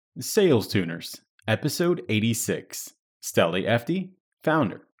Sales Tuners, Episode 86. Stelly Efti,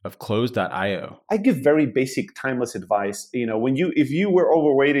 founder of Close.io. I give very basic, timeless advice. If you were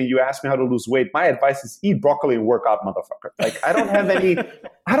overweight and you ask me how to lose weight, my advice is eat broccoli and work out, motherfucker. Like I don't have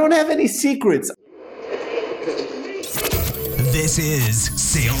any secrets. This is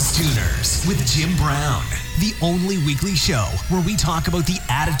Sales Tuners with Jim Brown, the only weekly show where we talk about the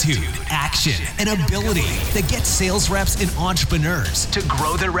attitude, action, and ability that gets sales reps and entrepreneurs to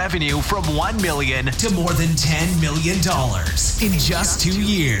grow their revenue from $1 million to more than $10 million in just 2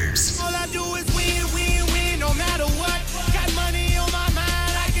 years. All I do is win, win, win, no matter what. Got money on my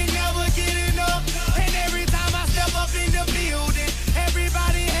mind, I can never get enough. And every time I step up in the building,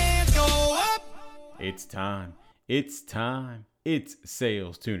 everybody hands go up. It's time. It's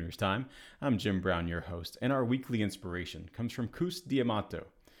Sales Tuners time. I'm Jim Brown, your host, and our weekly inspiration comes from Cus Diamato,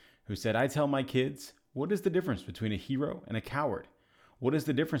 who said, I tell my kids, what is the difference between a hero and a coward? What is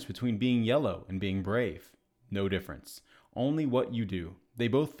the difference between being yellow and being brave? No difference. Only what you do. They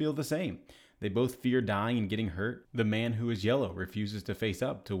both feel the same. They both fear dying and getting hurt. The man who is yellow refuses to face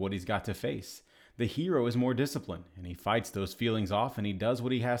up to what he's got to face. The hero is more disciplined, and he fights those feelings off and he does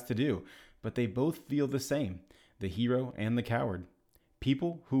what he has to do. But they both feel the same. The hero and the coward.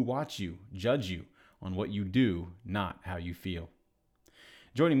 People who watch you, judge you on what you do, not how you feel.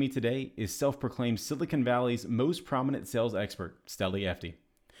 Joining me today is self-proclaimed Silicon Valley's most prominent sales expert, Stelly Efti.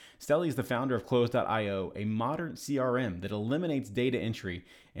 Stelly is the founder of Close.io, a modern CRM that eliminates data entry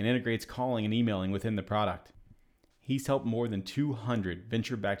and integrates calling and emailing within the product. He's helped more than 200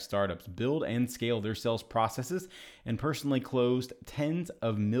 venture-backed startups build and scale their sales processes and personally closed tens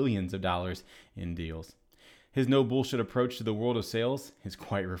of millions of dollars in deals. His no bullshit approach to the world of sales is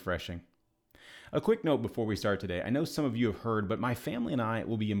quite refreshing. A quick note before we start today. I know some of you have heard, but my family and I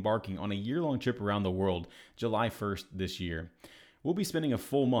will be embarking on a year-long trip around the world, July 1st this year. We'll be spending a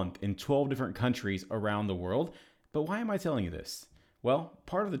full month in 12 different countries around the world. But why am I telling you this? Well,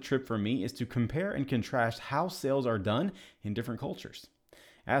 part of the trip for me is to compare and contrast how sales are done in different cultures.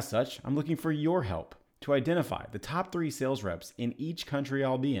 As such, I'm looking for your help to identify the top 3 sales reps in each country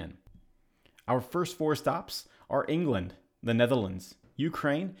I'll be in. Our first 4 stops are England, the Netherlands,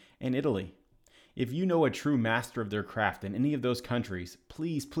 Ukraine, and Italy. If you know a true master of their craft in any of those countries,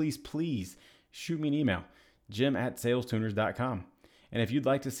 please shoot me an email, jim@salestuners.com. And if you'd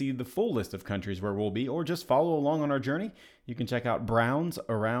like to see the full list of countries where we'll be or just follow along on our journey, you can check out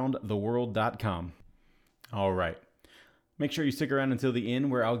brownsaroundtheworld.com. All right. Make sure you stick around until the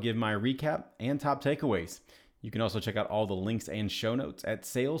end where I'll give my recap and top takeaways. You can also check out all the links and show notes at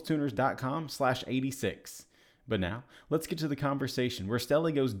salestuners.com/86. But now, let's get to the conversation where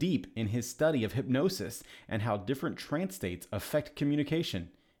Stelly goes deep in his study of hypnosis and how different trance states affect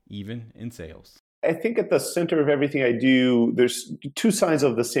communication, even in sales. I think at the center of everything I do, there's 2 sides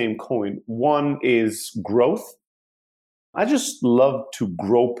of the same coin. One is growth. I just love to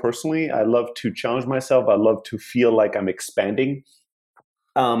grow personally. I love to challenge myself. I love to feel like I'm expanding.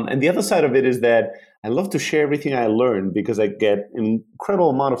 And the other side of it is that I love to share everything I learn because I get an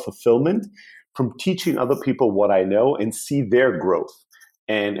incredible amount of fulfillment from teaching other people what I know and see their growth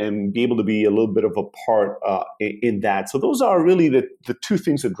and be able to be a little bit of a part in that. So those are really the 2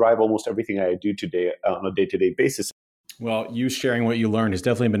 things that drive almost everything I do today on a day-to-day basis. Well, you sharing what you learned has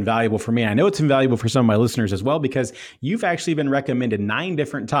definitely been valuable for me. I know it's been valuable for some of my listeners as well, because you've actually been recommended 9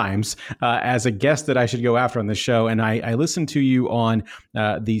 different times as a guest that I should go after on this show. And I listened to you on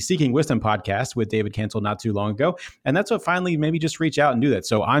the Seeking Wisdom podcast with David Cancel not too long ago. And that's what finally made me just reach out and do that.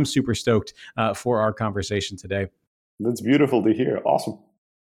 So I'm super stoked for our conversation today. That's beautiful to hear. Awesome.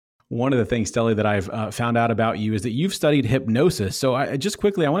 One of the things, Stelly, that I've found out about you is that you've studied hypnosis. So I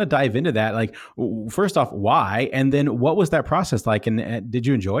want to dive into that. Like, first off, why? And then what was that process like? And did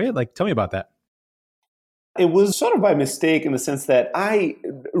you enjoy it? Like, tell me about that. It was sort of by mistake in the sense that I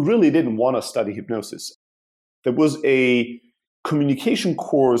really didn't want to study hypnosis. There was a communication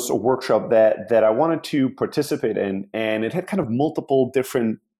course or workshop that I wanted to participate in, and it had kind of multiple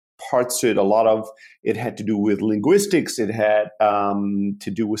different parts to it. A lot of it had to do with linguistics. It had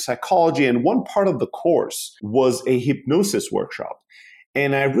to do with psychology. And one part of the course was a hypnosis workshop.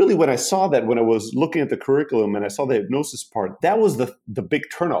 And I really, when I saw that, when I was looking at the curriculum and I saw the hypnosis part, that was the big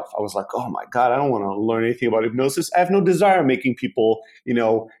turnoff. I was like, oh my God, I don't want to learn anything about hypnosis. I have no desire making people,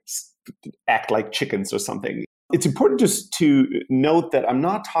 act like chickens or something. It's important just to note that I'm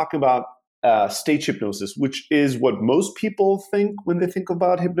not talking about stage hypnosis, which is what most people think when they think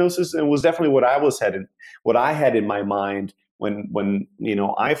about hypnosis, and was definitely what I had in my mind when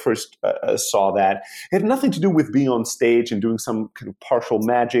I first saw that. It had nothing to do with being on stage and doing some kind of partial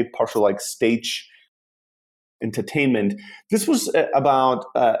magic, partial like stage entertainment. This was about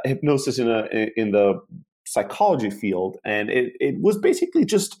hypnosis in the psychology field, and it was basically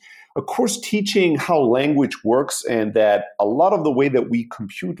just a course teaching how language works, and that a lot of the way that we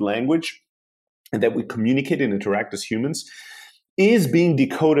compute language and that we communicate and interact as humans is being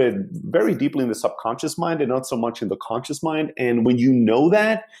decoded very deeply in the subconscious mind and not so much in the conscious mind. And when you know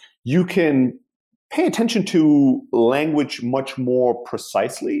that, you can pay attention to language much more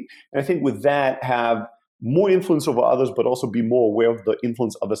precisely. And I think with that, have more influence over others, but also be more aware of the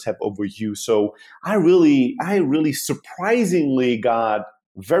influence others have over you. So I really surprisingly got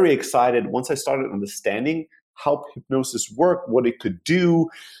very excited once I started understanding how hypnosis worked, what it could do.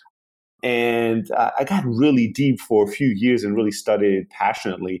 And I got really deep for a few years and really studied it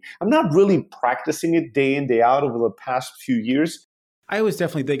passionately. I'm not really practicing it day in, day out over the past few years. I was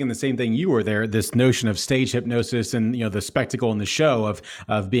definitely thinking the same thing you were there, this notion of stage hypnosis and, the spectacle and the show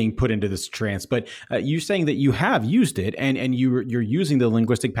of being put into this trance. But you're saying that you have used it and you're using the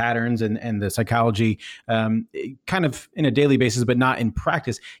linguistic patterns and the psychology kind of in a daily basis, but not in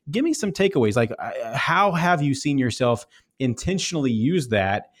practice. Give me some takeaways. Like, how have you seen yourself intentionally use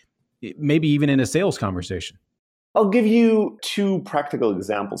that, maybe even in a sales conversation? I'll give you two practical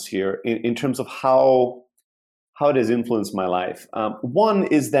examples here in terms of how it has influenced my life. One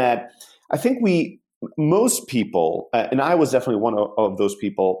is that I think most people, and I was definitely one of those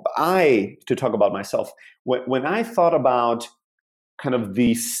people, to talk about myself, when I thought about kind of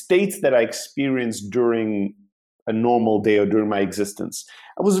the states that I experienced during a normal day or during my existence,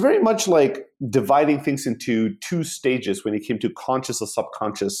 I was very much like dividing things into two stages when it came to conscious or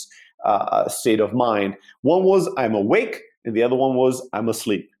subconscious state of mind. One was I'm awake, and the other one was I'm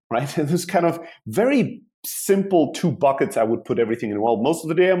asleep, right? And this kind of very simple two buckets I would put everything in. Well, most of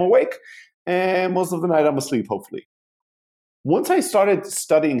the day I'm awake, and most of the night I'm asleep, hopefully. Once I started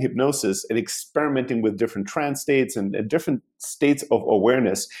studying hypnosis and experimenting with different trance states and different states of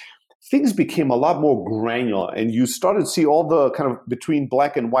awareness, things became a lot more granular, and you started to see all the kind of between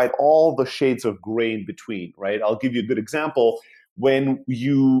black and white, all the shades of gray in between, right? I'll give you a good example. When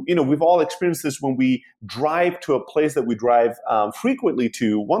we've all experienced this when we drive to a place that we drive frequently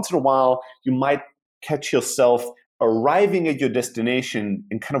to, once in a while, you might catch yourself arriving at your destination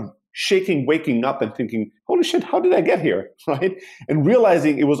and kind of waking up and thinking, holy shit, how did I get here, right? And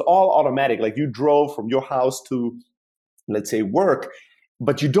realizing it was all automatic. Like you drove from your house to, let's say, work,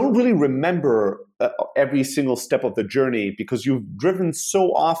 but you don't really remember every single step of the journey because you've driven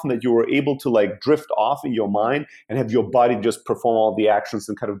so often that you were able to like drift off in your mind and have your body just perform all the actions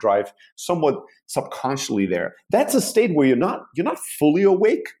and kind of drive somewhat subconsciously there. That's a state where you're not fully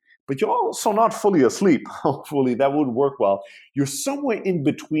awake, but you're also not fully asleep. Hopefully that would work well. You're somewhere in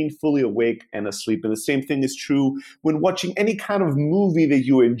between fully awake and asleep. And the same thing is true when watching any kind of movie that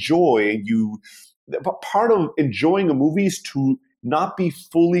you enjoy. Part of enjoying a movie is to not be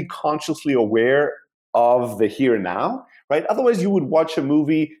fully consciously aware of the here and now, right? Otherwise, you would watch a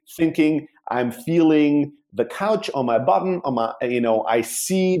movie thinking, I'm feeling the couch on my button, I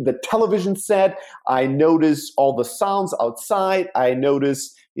see the television set, I notice all the sounds outside, I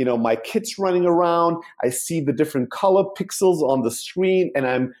notice, my kids running around, I see the different color pixels on the screen,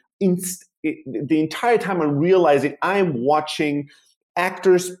 and the entire time I'm realizing I'm watching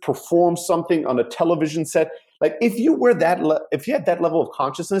actors perform something on a television set. Like if you had that level of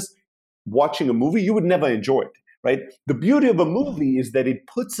consciousness watching a movie, you would never enjoy it, right? The beauty of a movie is that it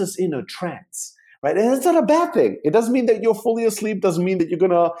puts us in a trance, right? And that's not a bad thing. It doesn't mean that you're fully asleep, doesn't mean that you're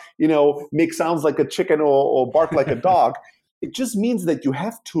gonna, make sounds like a chicken or bark like a dog. It just means that you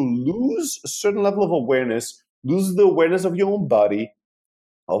have to lose a certain level of awareness, lose the awareness of your own body,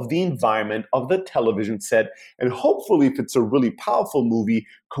 of the environment, of the television set, and hopefully, if it's a really powerful movie,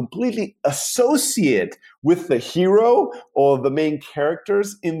 completely associate with the hero or the main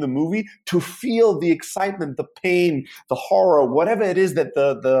characters in the movie to feel the excitement, the pain, the horror, whatever it is that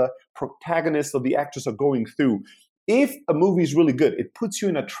the protagonists or the actors are going through. If a movie is really good, it puts you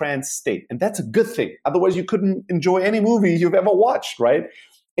in a trance state, and that's a good thing. Otherwise, you couldn't enjoy any movie you've ever watched, right?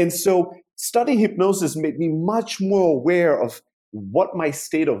 And so studying hypnosis made me much more aware of what my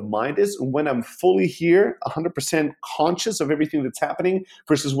state of mind is and when I'm fully here, 100% conscious of everything that's happening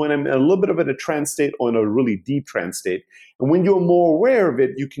versus when I'm in a little bit of a trance state or in a really deep trance state. And when you're more aware of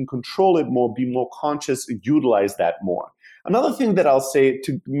it, you can control it more, be more conscious, and utilize that more. Another thing that I'll say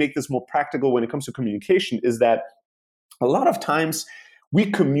to make this more practical when it comes to communication is that a lot of times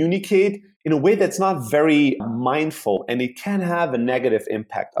we communicate in a way that's not very mindful, and it can have a negative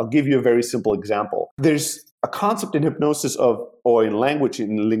impact. I'll give you a very simple example. There's a concept in hypnosis or in language,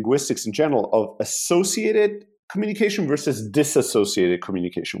 in linguistics in general, of associated communication versus disassociated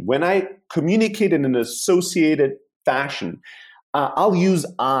communication. When I communicate in an associated fashion, I'll use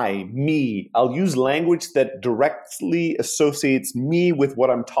I, me. I'll use language that directly associates me with what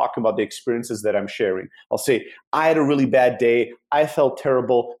I'm talking about, the experiences that I'm sharing. I'll say, I had a really bad day. I felt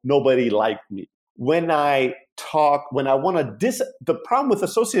terrible. Nobody liked me. When I want to the problem with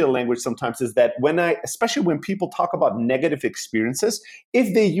associated language sometimes is that especially when people talk about negative experiences,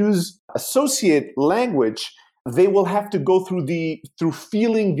 if they use associate language, they will have to go through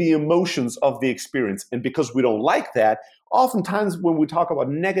feeling the emotions of the experience. And because we don't like that, oftentimes when we talk about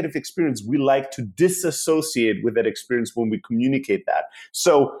negative experience, we like to disassociate with that experience when we communicate that.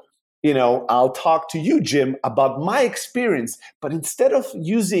 So, I'll talk to you, Jim, about my experience, but instead of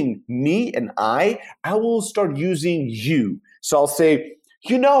using me and I will start using you. So I'll say,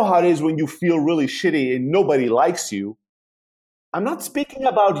 you know how it is when you feel really shitty and nobody likes you. I'm not speaking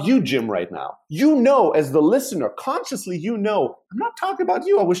about you, Jim, right now. As the listener, consciously, I'm not talking about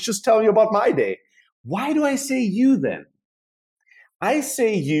you. I was just telling you about my day. Why do I say you then? I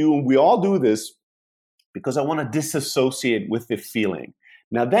say you, and we all do this, because I want to disassociate with the feeling.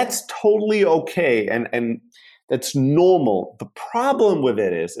 Now, that's totally okay, and that's normal. The problem with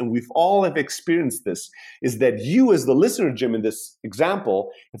it is, and we've all have experienced this, is that you as the listener, Jim, in this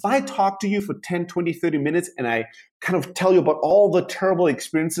example, if I talk to you for 10, 20, 30 minutes and I kind of tell you about all the terrible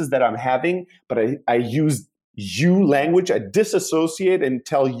experiences that I'm having, but I use you language, I disassociate and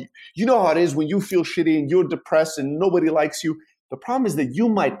tell you, you know how it is when you feel shitty and you're depressed and nobody likes you. The problem is that you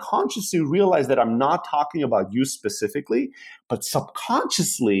might consciously realize that I'm not talking about you specifically, but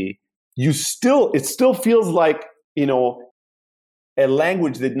subconsciously, it still feels like, a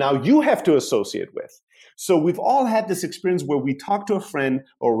language that now you have to associate with. So we've all had this experience where we talk to a friend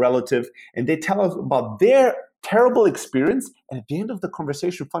or relative and they tell us about their terrible experience. And at the end of the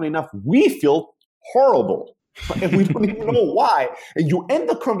conversation, funny enough, we feel horrible. And we don't even know why. And you end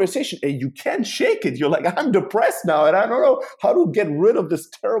the conversation and you can't shake it. You're like, I'm depressed now and I don't know how to get rid of this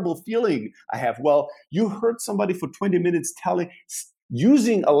terrible feeling I have. Well, you heard somebody for 20 minutes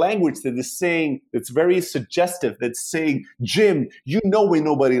using a language that is saying, it's very suggestive, that's saying, Jim, you know when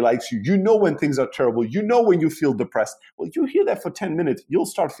nobody likes you. You know when things are terrible. You know when you feel depressed. Well, you hear that for 10 minutes, you'll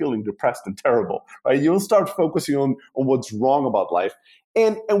start feeling depressed and terrible, right? You'll start focusing on what's wrong about life.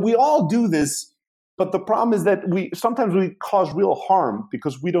 And we all do this. But the problem is that sometimes we cause real harm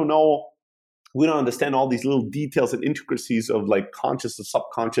because we don't understand all these little details and intricacies of like conscious and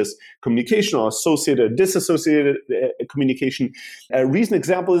subconscious communication or associated, disassociated communication. A recent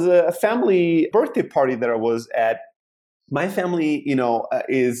example is a family birthday party that I was at. My family,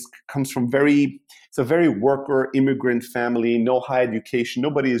 comes from it's a very worker immigrant family, no high education.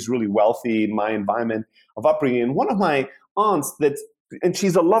 Nobody is really wealthy in my environment of upbringing. And one of my aunts and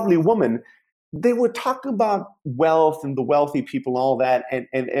she's a lovely woman, they were talking about wealth and the wealthy people and all that. And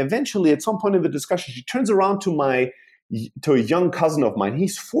eventually, at some point in the discussion, she turns around to a young cousin of mine.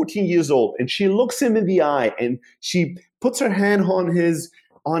 He's 14 years old. And she looks him in the eye and she puts her hand on his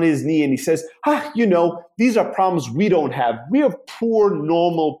knee and he says, these are problems we don't have. We are poor,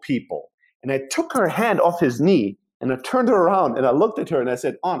 normal people. And I took her hand off his knee and I turned her around and I looked at her and I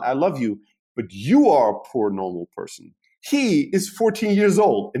said, Aunt, I love you, but you are a poor, normal person. He is 14 years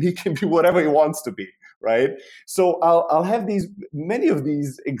old and he can be whatever he wants to be, right? So I'll have many of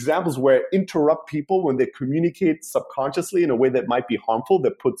these examples where I interrupt people when they communicate subconsciously in a way that might be harmful,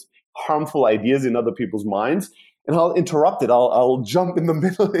 that puts harmful ideas in other people's minds. And I'll interrupt it. I'll jump in the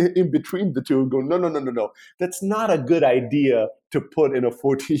middle, in between the two and go, no. That's not a good idea to put in a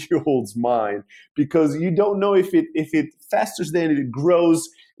 14-year-old's mind because you don't know if it festers there and it grows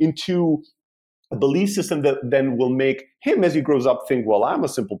into a belief system that then will make him, as he grows up, think, well, I'm a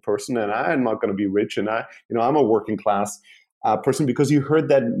simple person and I'm not going to be rich and I'm a working class person because you heard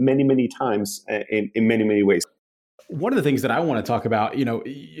that many, many times in many, many ways. One of the things that I want to talk about,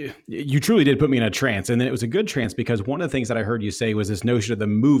 you truly did put me in a trance, and then it was a good trance because one of the things that I heard you say was this notion of the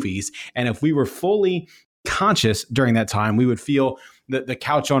movies. And if we were fully conscious during that time, we would feel the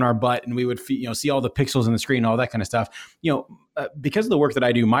couch on our butt and we would see all the pixels in the screen and all that kind of stuff. Because of the work that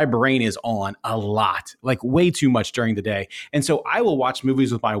I do, my brain is on a lot, like way too much during the day. And so I will watch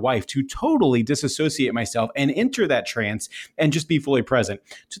movies with my wife to totally disassociate myself and enter that trance and just be fully present,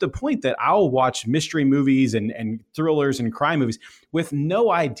 to the point that I'll watch mystery movies and thrillers and crime movies with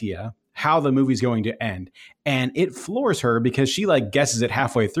no idea how the movie's going to end. And it floors her because she like guesses it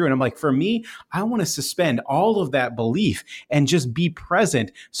halfway through. And I'm like, for me, I want to suspend all of that belief and just be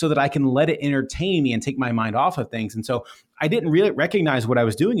present so that I can let it entertain me and take my mind off of things. And so I didn't really recognize what I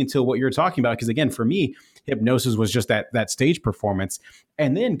was doing until what you're talking about. Because again, for me, hypnosis was just that stage performance.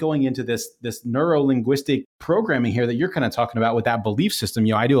 And then going into this neuro-linguistic programming here that you're kind of talking about with that belief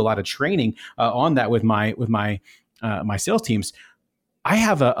system, I do a lot of training on that with my sales teams. I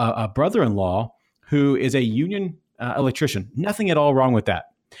have a brother-in-law who is a union electrician. Nothing at all wrong with that.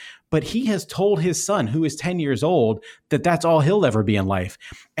 But he has told his son, who is 10 years old, that that's all he'll ever be in life.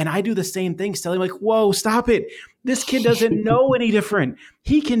 And I do the same thing, telling him like, whoa, stop it. This kid doesn't know any different.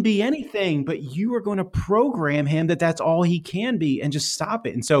 He can be anything, but you are going to program him that that's all he can be, and just stop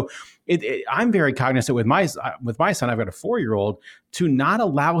it. And so I'm very cognizant with my son. I've got a 4-year-old, to not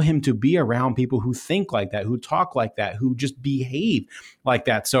allow him to be around people who think like that, who talk like that, who just behave like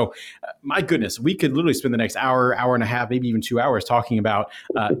that. So my goodness, we could literally spend the next hour and a half, maybe even 2 hours talking about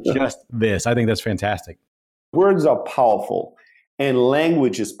just this. I think that's fantastic. Words are powerful and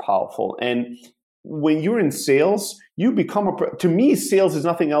language is powerful. And when you're in sales, you become to me, sales is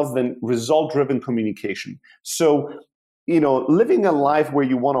nothing else than result-driven communication. So, living a life where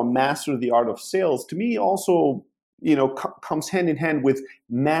you want to master the art of sales, to me also, comes hand in hand with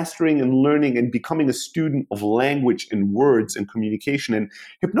mastering and learning and becoming a student of language and words and communication. And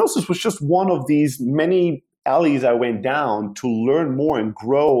hypnosis was just one of these many alleys I went down to learn more and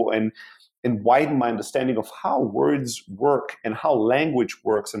grow and widen my understanding of how words work and how language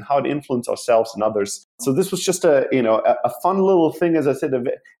works and how it influences ourselves and others. So this was just a fun little thing. As I said at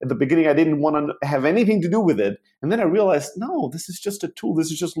the beginning, I didn't want to have anything to do with it. And then I realized, no, this is just a tool.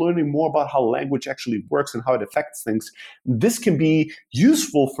 This is just learning more about how language actually works and how it affects things. This can be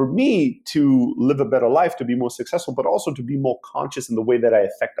useful for me to live a better life, to be more successful, but also to be more conscious in the way that I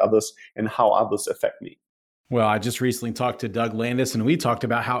affect others and how others affect me. Well, I just recently talked to Doug Landis, and we talked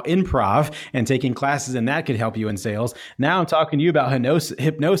about how improv and taking classes in that could help you in sales. Now I'm talking to you about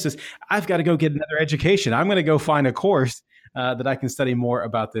hypnosis. I've got to go get another education. I'm going to go find a course that I can study more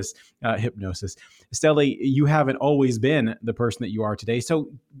about this hypnosis. Stelly, you haven't always been the person that you are today. So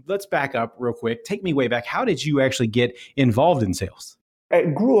let's back up real quick. Take me way back. How did you actually get involved in sales? I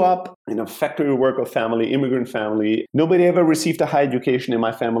grew up in a factory worker family, immigrant family. Nobody ever received a high education in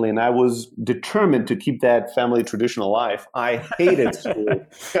my family, and I was determined to keep that family tradition alive. I hated school.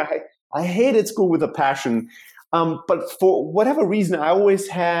 I hated school with a passion. But for whatever reason, I always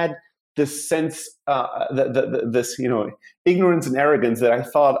had this sense, this ignorance and arrogance that I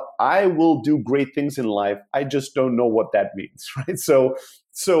thought I will do great things in life. I just don't know what that means, right? So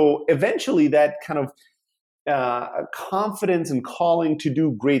eventually, that kind of confidence and calling to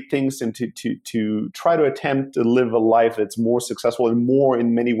do great things and to try to attempt to live a life that's more successful and more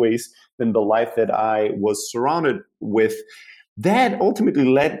in many ways than the life that I was surrounded with. That ultimately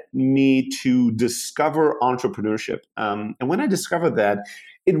led me to discover entrepreneurship. And when I discovered that,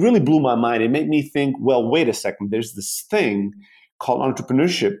 it really blew my mind. It made me think, well, wait a second, there's this thing called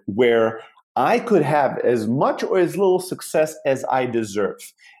entrepreneurship where I could have as much or as little success as I deserve.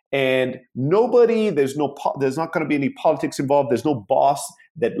 And there's not going to be any politics involved. There's no boss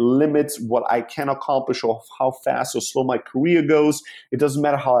that limits what I can accomplish or how fast or slow my career goes. It doesn't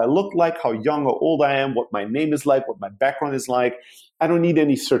matter how I look like, how young or old I am, what my name is like, what my background is like. I don't need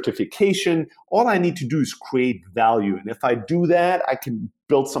any certification. All I need to do is create value. And if I do that, I can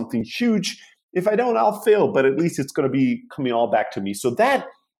build something huge. If I don't, I'll fail, but at least it's going to be coming all back to me. So that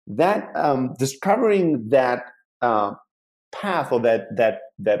discovering that path or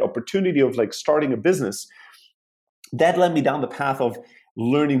that opportunity of like starting a business, that led me down the path of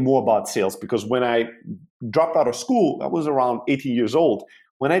learning more about sales. Because when I dropped out of school, I was around 18 years old.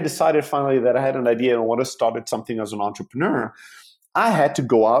 When I decided finally that I had an idea and wanted to start something as an entrepreneur, I had to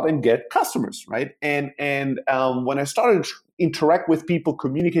go out and get customers, right? And when I started to interact with people,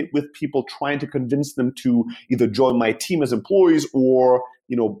 communicate with people, trying to convince them to either join my team as employees or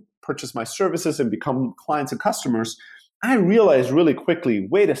purchase my services and become clients and customers, I realized really quickly,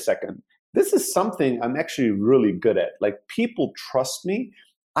 wait a second, this is something I'm actually really good at. Like, people trust me.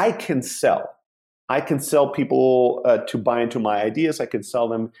 I can sell. I can sell people to buy into my ideas. I can sell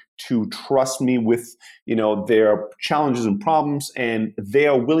them to trust me with, their challenges and problems, and they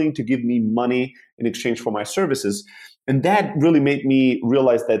are willing to give me money in exchange for my services. And that really made me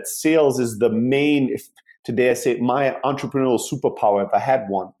realize that sales is the main, if today I say my entrepreneurial superpower, if I had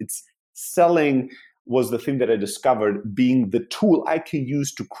one, it's selling was the thing that I discovered being the tool I can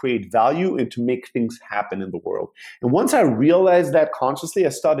use to create value and to make things happen in the world. And once I realized that consciously, I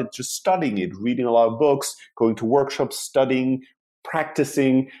started just studying it, reading a lot of books, going to workshops, studying,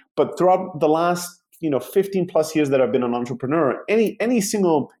 practicing. But throughout the last 15 plus years that I've been an entrepreneur, every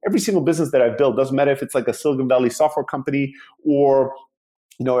single business that I've built, doesn't matter if it's like a Silicon Valley software company or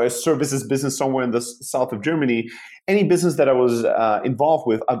a services business somewhere in the south of Germany, any business that I was involved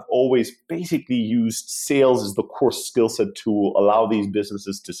with, I've always basically used sales as the core skill set to allow these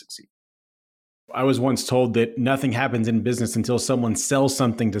businesses to succeed. I was once told that nothing happens in business until someone sells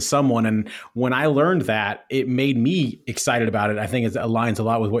something to someone. And when I learned that, it made me excited about it. I think it aligns a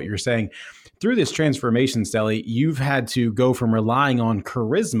lot with what you're saying. Through this transformation, Stelly, you've had to go from relying on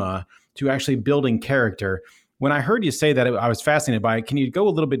charisma to actually building character. When I heard you say that, I was fascinated by it. Can you go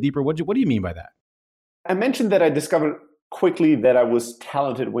a little bit deeper? What do you mean by that? I mentioned that I discovered quickly that I was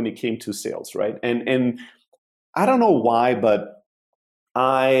talented when it came to sales, right? And I don't know why, but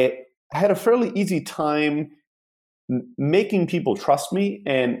I had a fairly easy time making people trust me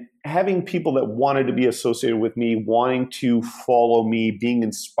and having people that wanted to be associated with me, wanting to follow me, being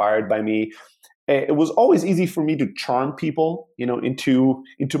inspired by me. It was always easy for me to charm people,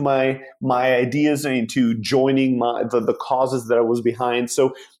 into my ideas and into joining the causes that I was behind.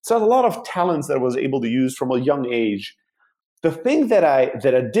 So I had a lot of talents that I was able to use from a young age. The thing that I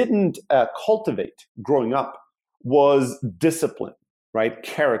didn't cultivate growing up was discipline, right?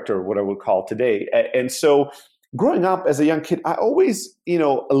 Character, what I would call today. And so growing up as a young kid, I always,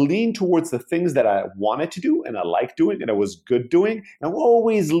 leaned towards the things that I wanted to do and I liked doing and I was good doing. And I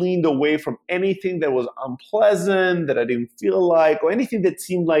always leaned away from anything that was unpleasant, that I didn't feel like, or anything that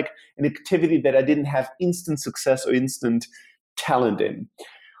seemed like an activity that I didn't have instant success or instant talent in.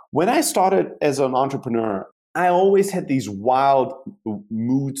 When I started as an entrepreneur, I always had these wild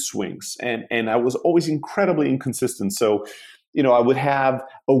mood swings and I was always incredibly inconsistent. So I would have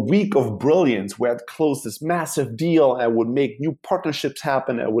a week of brilliance where I'd close this massive deal. I would make new partnerships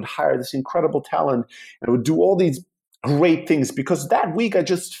happen. I would hire this incredible talent. And I would do all these great things because that week I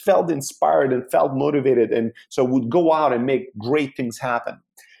just felt inspired and felt motivated. And so I would go out and make great things happen.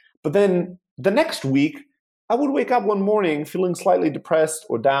 But then the next week, I would wake up one morning feeling slightly depressed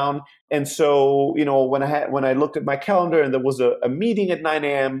or down. And so, when I looked at my calendar and there was a meeting at 9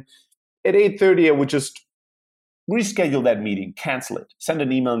 a.m., at 8:30, I would just reschedule that meeting, cancel it, send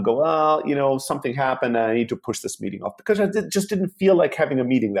an email and go, something happened and I need to push this meeting off because I just didn't feel like having a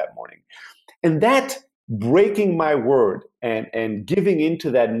meeting that morning. And that breaking my word and giving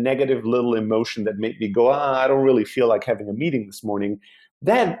into that negative little emotion that made me go, I don't really feel like having a meeting this morning,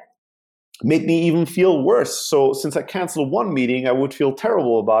 that made me even feel worse. So since I canceled one meeting, I would feel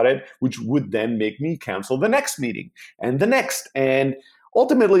terrible about it, which would then make me cancel the next meeting and the next. And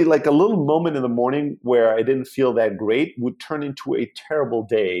ultimately, like a little moment in the morning where I didn't feel that great would turn into a terrible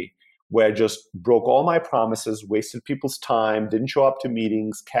day where I just broke all my promises, wasted people's time, didn't show up to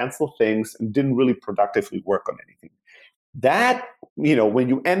meetings, canceled things, and didn't really productively work on anything. That, when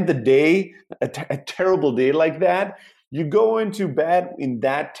you end the day, a terrible day like that, you go into bed in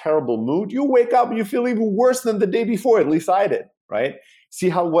that terrible mood, you wake up and you feel even worse than the day before. At least I did, right? See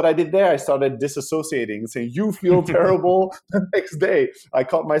what I did there? I started disassociating and saying, you feel terrible the next day. I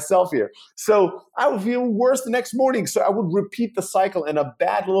caught myself here. So I would feel worse the next morning. So I would repeat the cycle and a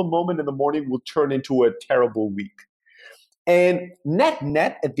bad little moment in the morning would turn into a terrible week. And net,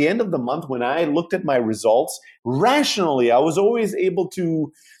 at the end of the month, when I looked at my results, rationally, I was always able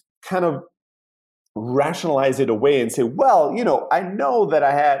to kind of rationalize it away and say, well, I know that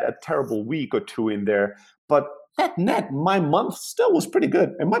I had a terrible week or two in there, but net, my month still was pretty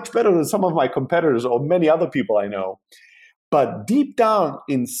good and much better than some of my competitors or many other people I know. But deep down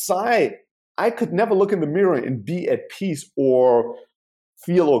inside, I could never look in the mirror and be at peace or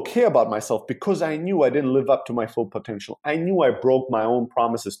feel okay about myself because I knew I didn't live up to my full potential. I knew I broke my own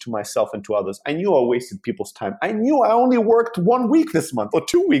promises to myself and to others. I knew I wasted people's time. I knew I only worked 1 week this month or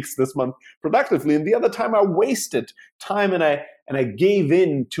 2 weeks this month productively, and the other time I wasted time and I gave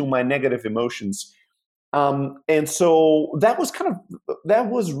in to my negative emotions. And so that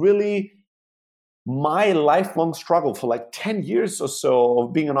was really my lifelong struggle for like 10 years or so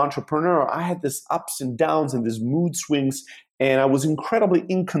of being an entrepreneur. I had this ups and downs and these mood swings, and I was incredibly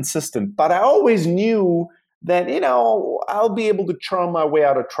inconsistent. But I always knew that, I'll be able to charm my way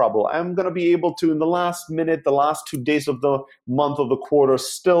out of trouble. I'm going to be able to, in the last minute, the last 2 days of the month of the quarter,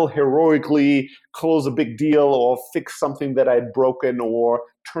 still heroically close a big deal or fix something that I'd broken or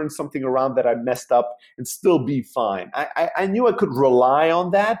turn something around that I messed up and still be fine. I knew I could rely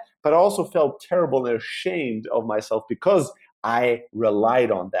on that, but I also felt terrible and ashamed of myself because I relied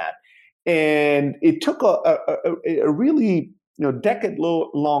on that. And it took a really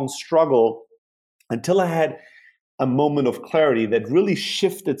decade-long struggle until I had a moment of clarity that really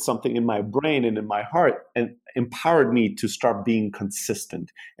shifted something in my brain and in my heart and empowered me to start being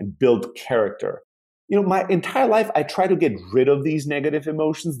consistent and build character. My entire life, I try to get rid of these negative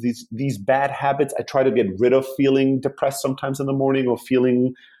emotions, these bad habits. I try to get rid of feeling depressed sometimes in the morning, or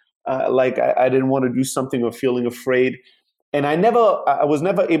feeling like I didn't want to do something, or feeling afraid. And I was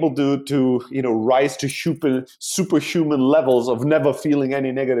never able to rise to superhuman levels of never feeling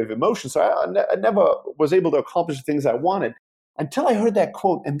any negative emotions. So I never was able to accomplish the things I wanted until I heard that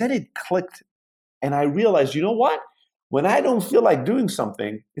quote, and then it clicked. And I realized, you know what? When I don't feel like doing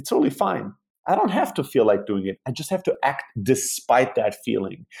something, it's totally fine. I don't have to feel like doing it. I just have to act despite that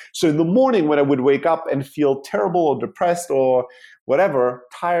feeling. So in the morning when I would wake up and feel terrible or depressed or whatever,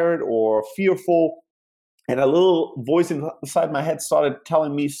 tired or fearful, and a little voice inside my head started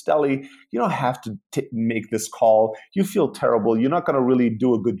telling me, Stelly, you don't have to make this call. You feel terrible. You're not going to really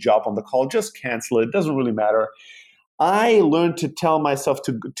do a good job on the call. Just cancel it. It doesn't really matter. I learned to tell myself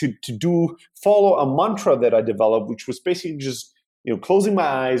to follow a mantra that I developed, which was basically just closing my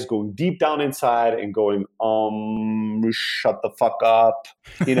eyes, going deep down inside and going, shut the fuck up,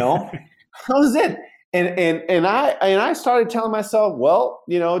 That was it. And I started telling myself, well,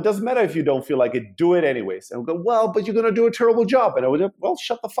 it doesn't matter if you don't feel like it, do it anyways. And I would go, well, but you're going to do a terrible job. And I would go, well,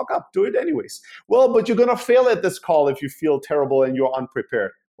 shut the fuck up, do it anyways. Well, but you're going to fail at this call if you feel terrible and you're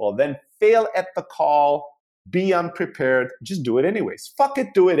unprepared. Well, then fail at the call, be unprepared, just do it anyways. Fuck it,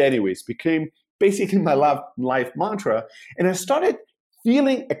 do it anyways. Became basically my life mantra. And I started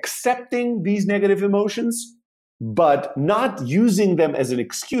accepting these negative emotions, but not using them as an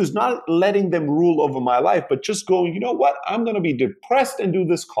excuse, not letting them rule over my life, but just going, you know what? I'm going to be depressed and do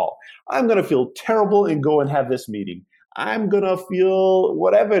this call. I'm going to feel terrible and go and have this meeting. I'm going to feel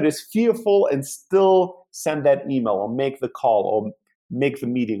whatever it is, fearful, and still send that email or make the call or make the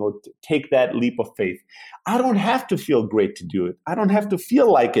meeting or take that leap of faith. I don't have to feel great to do it. I don't have to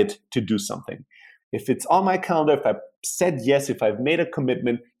feel like it to do something. If it's on my calendar, if I've said yes, if I've made a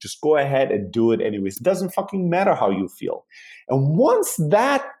commitment, just go ahead and do it anyways. It doesn't fucking matter how you feel. And once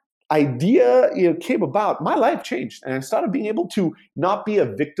that idea came about, my life changed. And I started being able to not be a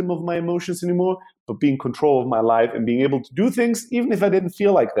victim of my emotions anymore, but be in control of my life and being able to do things even if I didn't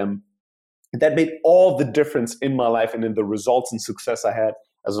feel like them. And that made all the difference in my life and in the results and success I had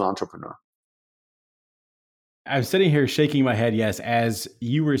as an entrepreneur. I'm sitting here shaking my head, yes, as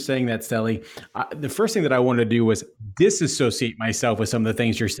you were saying that, Stelly. The first thing that I wanted to do was disassociate myself with some of the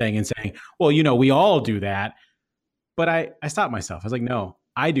things you're saying and saying, well, we all do that. But I stopped myself. I was like, no,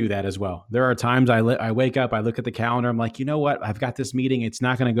 I do that as well. There are times I wake up, I look at the calendar, I'm like, you know what? I've got this meeting. It's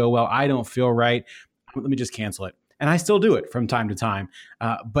not going to go well. I don't feel right. Let me just cancel it. And I still do it from time to time.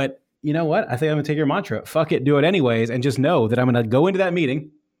 But you know what? I think I'm going to take your mantra. Fuck it, do it anyways. And just know that I'm going to go into that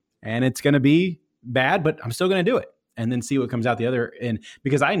meeting and it's going to be bad, but I'm still going to do it and then see what comes out the other end.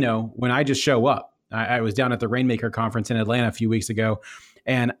 Because I know when I just show up, I was down at the Rainmaker conference in Atlanta a few weeks ago.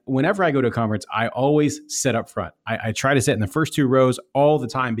 And whenever I go to a conference, I always sit up front. I try to sit in the first 2 rows all the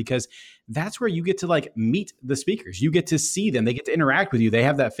time because that's where you get to meet the speakers. You get to see them. They get to interact with you. They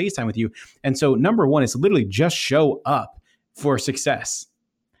have that FaceTime with you. And so number one is literally just show up for success.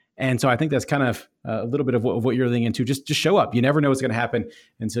 And so I think that's kind of a little bit of what you're leaning into. Just show up. You never know what's going to happen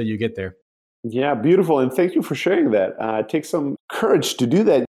until you get there. Yeah, beautiful. And thank you for sharing that. It takes some courage to do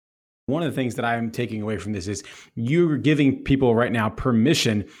that. One of the things that I'm taking away from this is you're giving people right now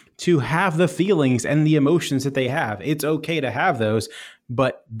permission to have the feelings and the emotions that they have. It's okay to have those,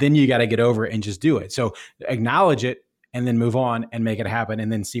 but then you got to get over it and just do it. So acknowledge it and then move on and make it happen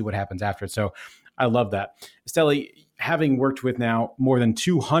and then see what happens after it. So I love that. Stelly, having worked with now more than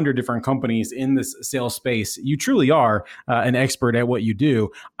 200 different companies in this sales space, you truly are an expert at what you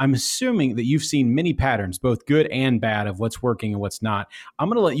do. I'm assuming that you've seen many patterns, both good and bad, of what's working and what's not. I'm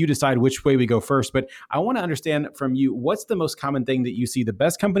going to let you decide which way we go first, but I want to understand from you, what's the most common thing that you see the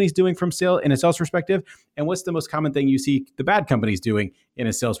best companies doing from sale in a sales perspective? And what's the most common thing you see the bad companies doing in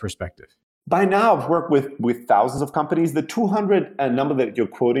a sales perspective? By now, I've worked with thousands of companies. The 200 number that you're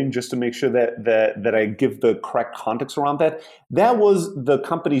quoting, just to make sure that I give the correct context around that, that was the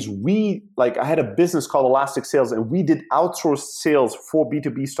companies I had a business called Elastic Sales, and we did outsourced sales for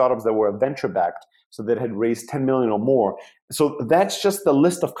B2B startups that were venture-backed, so that had raised 10 million or more. So that's just the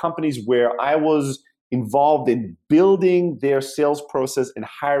list of companies where I was involved in building their sales process and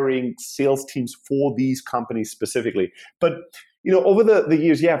hiring sales teams for these companies specifically. But over the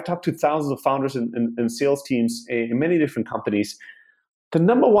years, I've talked to thousands of founders and sales teams in many different companies. The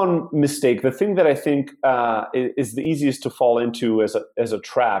number one mistake, the thing that I think is the easiest to fall into as a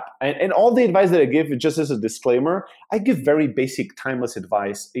trap, and all the advice that I give, just as a disclaimer, I give very basic, timeless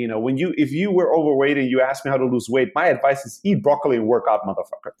advice. If you were overweight and you ask me how to lose weight, my advice is eat broccoli and work out,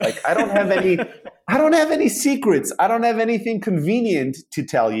 motherfucker. Like I don't have any secrets. I don't have anything convenient to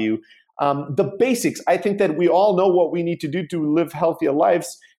tell you. The basics. I think that we all know what we need to do to live healthier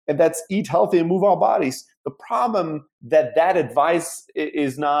lives, and that's eat healthy and move our bodies. The problem that advice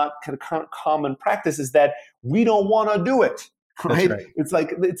is not common practice is that we don't want to do it, right? It's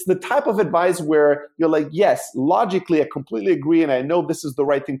like, it's the type of advice where you're like, yes, logically, I completely agree, and I know this is the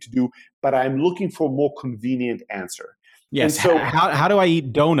right thing to do, but I'm looking for a more convenient answer. Yes. And so, how do I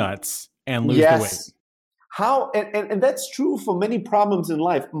eat donuts and lose the weight? How, and that's true for many problems in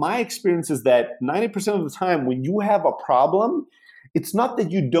life. My experience is that 90% of the time when you have a problem, it's not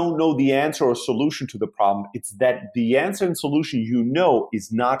that you don't know the answer or solution to the problem. It's that the answer and solution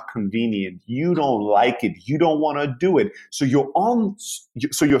is not convenient. You don't like it. You don't want to do it. So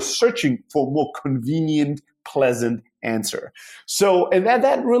you're searching for a more convenient, pleasant answer. So, and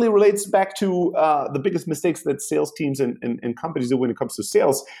that really relates back to the biggest mistakes that sales teams and companies do when it comes to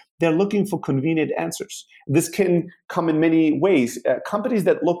sales. They're looking for convenient answers. This can come in many ways. Companies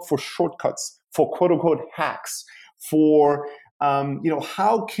that look for shortcuts, for quote unquote hacks, for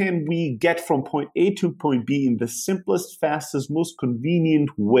how can we get from point A to point B in the simplest, fastest, most convenient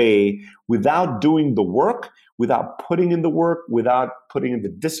way without doing the work, without putting in the work, without putting in the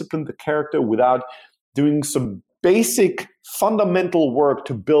discipline, the character, without doing some basic fundamental work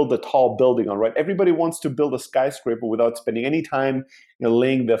to build a tall building on, right? Everybody wants to build a skyscraper without spending any time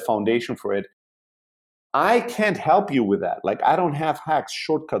laying the foundation for it. I can't help you with that. Like, I don't have hacks,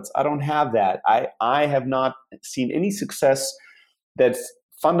 shortcuts. I don't have that. I have not seen any success that's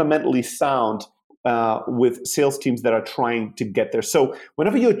fundamentally sound with sales teams that are trying to get there. So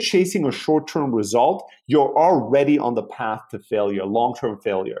whenever you're chasing a short-term result, you're already on the path to failure, long-term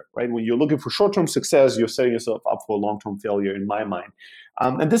failure, right? When you're looking for short-term success, you're setting yourself up for long-term failure in my mind.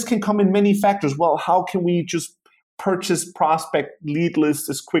 And this can come in many factors. Well, how can we just purchase prospect lead lists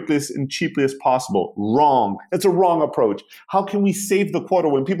as quickly and cheaply as possible? Wrong. That's a wrong approach. How can we save the quarter?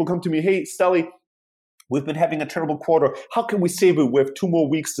 When people come to me, hey, Stelly, we've been having a terrible quarter. How can we save it? We have 2 more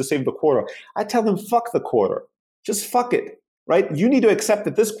weeks to save the quarter. I tell them, fuck the quarter. Just fuck it, right? You need to accept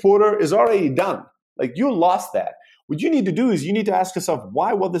that this quarter is already done. Like, you lost that. What you need to do is you need to ask yourself,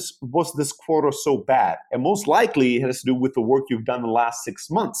 why was this quarter so bad? And most likely it has to do with the work you've done in the last 6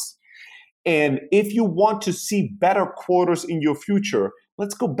 months. And if you want to see better quarters in your future,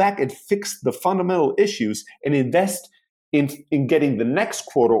 let's go back and fix the fundamental issues and invest in getting the next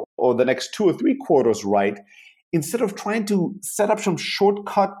quarter or the next 2 or 3 quarters right, instead of trying to set up some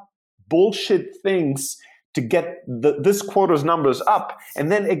shortcut bullshit things to get this quarter's numbers up, and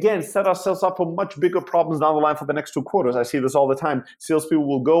then again set ourselves up for much bigger problems down the line for the next 2 quarters. I see this all the time. Salespeople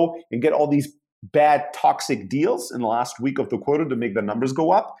will go and get all these bad toxic deals in the last week of the quarter to make the numbers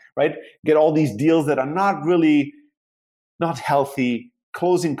go up, right? Get all these deals that are not healthy,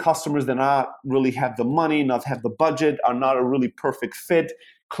 closing customers that not really have the money, not have the budget, are not a really perfect fit,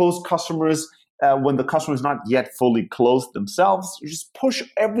 close customers when the customer is not yet fully closed themselves. You just push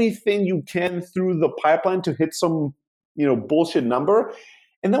everything you can through the pipeline to hit some bullshit number.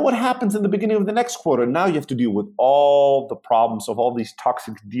 And then what happens in the beginning of the next quarter? Now you have to deal with all the problems of all these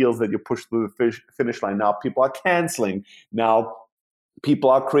toxic deals that you push through the finish line. Now people are canceling. Now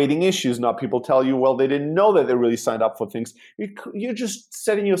people are creating issues. Now people tell you, well, they didn't know that they really signed up for things. You're just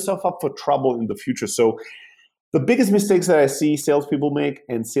setting yourself up for trouble in the future. So the biggest mistakes that I see salespeople make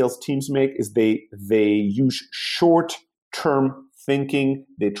and sales teams make is they use short-term thinking.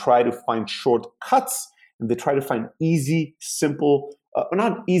 They try to find shortcuts, and they try to find easy, simple,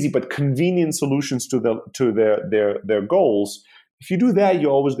 not easy, but convenient solutions to their goals. If you do that,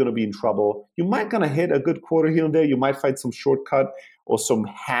 you're always going to be in trouble. You might going to hit a good quarter here and there. You might find some shortcut or some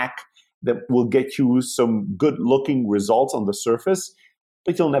hack that will get you some good-looking results on the surface,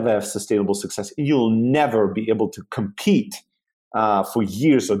 but you'll never have sustainable success. And you'll never be able to compete for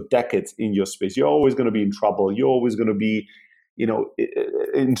years or decades in your space. You're always going to be in trouble. You're always going to be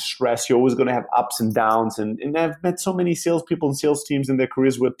in stress. You're always going to have ups and downs. And I've met so many salespeople and sales teams in their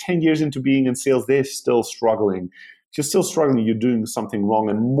careers where 10 years into being in sales, they're still struggling. If you're still struggling, you're doing something wrong.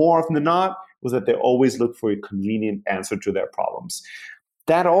 And more often than not, was that they always look for a convenient answer to their problems.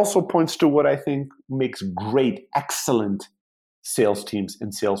 That also points to what I think makes great, excellent sales teams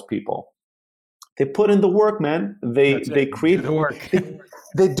and salespeople. They put in the work, man. They create the work.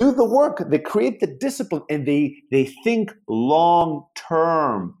 They do the work. They create the discipline, and they think long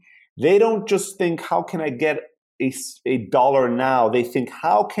term. They don't just think, how can I get a dollar now, they think,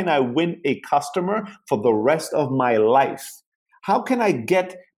 how can I win a customer for the rest of my life? How can I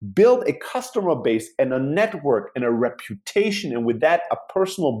build a customer base and a network and a reputation, and with that, a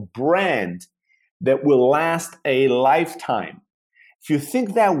personal brand that will last a lifetime? If you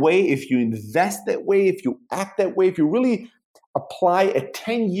think that way, if you invest that way, if you act that way, if you really apply a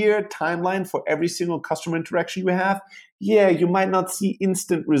 10-year timeline for every single customer interaction you have, yeah, you might not see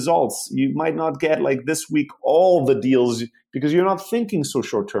instant results. You might not get, like this week, all the deals because you're not thinking so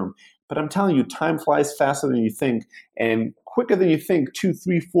short term. But I'm telling you, time flies faster than you think, and quicker than you think. 2,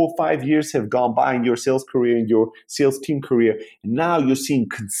 3, 4, 5 years have gone by in your sales career, in your sales team career. And now you're seeing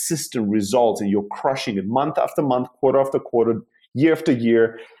consistent results and you're crushing it month after month, quarter after quarter, year after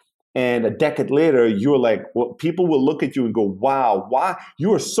year. And a decade later, you're like, well, people will look at you and go, wow, why?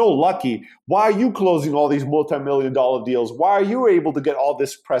 You are so lucky. Why are you closing all these multi-million-dollar deals? Why are you able to get all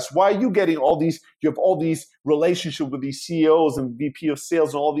this press? Why are you getting you have all these relationships with these CEOs and VP of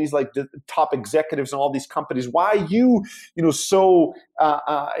sales and all these like the top executives and all these companies? Why are you, so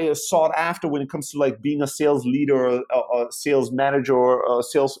sought after when it comes to like being a sales leader or a sales manager or a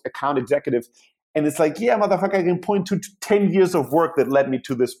sales account executive? And it's like, yeah, motherfucker, I can point to 10 years of work that led me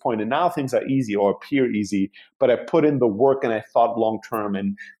to this point. And now things are easy or appear easy, but I put in the work and I thought long-term.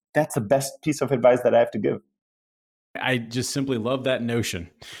 And that's the best piece of advice that I have to give. I just simply love that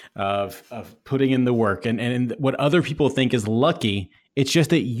notion of putting in the work and what other people think is lucky. It's just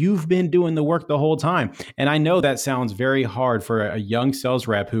that you've been doing the work the whole time. And I know that sounds very hard for a young sales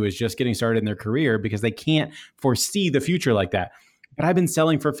rep who is just getting started in their career because they can't foresee the future like that. But I've been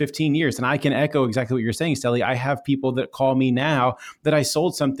selling for 15 years, and I can echo exactly what you're saying, Stelly. I have people that call me now that I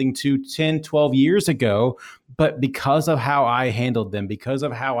sold something to 10, 12 years ago, but because of how I handled them, because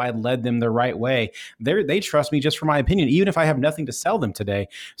of how I led them the right way, they trust me just for my opinion, even if I have nothing to sell them today.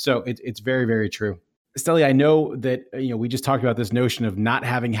 So it's very, very true. Stelly, I know that we just talked about this notion of not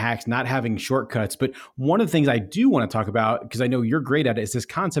having hacks, not having shortcuts, but one of the things I do want to talk about, because I know you're great at it, is this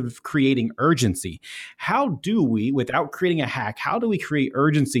concept of creating urgency. How do we, without creating a hack, how do we create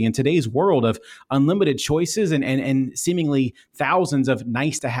urgency in today's world of unlimited choices and seemingly thousands of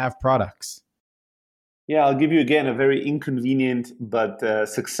nice-to-have products? Yeah, I'll give you again a very inconvenient but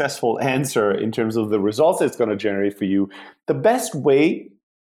successful answer in terms of the results it's going to generate for you. The best way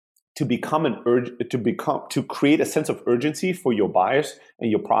to create a sense of urgency for your buyers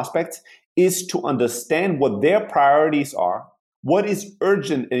and your prospects is to understand what their priorities are, what is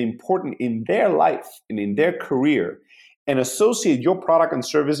urgent and important in their life and in their career, and associate your product and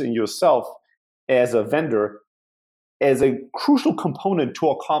service and yourself as a vendor as a crucial component to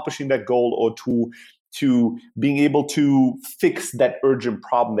accomplishing that goal or to being able to fix that urgent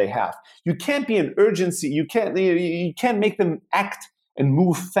problem they have. You can't be an urgency. You can't make them act and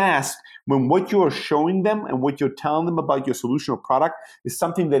move fast when what you are showing them and what you're telling them about your solution or product is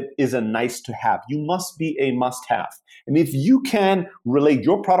something that is a nice to have. You must be a must have. And if you can relate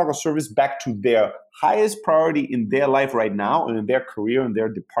your product or service back to their highest priority in their life right now and in their career, in their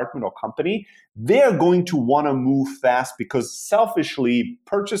department or company, they're going to want to move fast because selfishly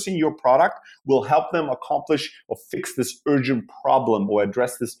purchasing your product will help them accomplish or fix this urgent problem or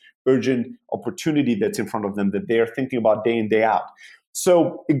address this urgent opportunity that's in front of them that they're thinking about day in, day out.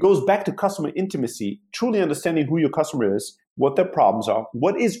 So it goes back to customer intimacy, truly understanding who your customer is, what their problems are,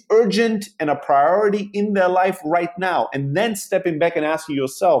 what is urgent and a priority in their life right now, and then stepping back and asking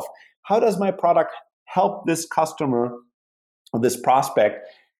yourself, how does my product help this customer or this prospect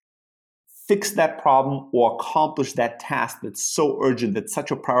fix that problem or accomplish that task that's so urgent, that's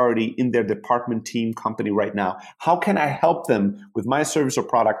such a priority in their department, team, company right now? How can I help them with my service or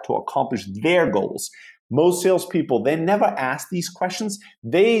product to accomplish their goals? Most salespeople, they never ask these questions.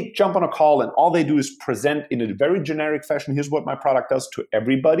 They jump on a call and all they do is present in a very generic fashion, here's what my product does to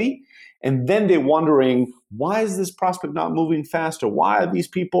everybody. And then they're wondering, why is this prospect not moving faster? Why are these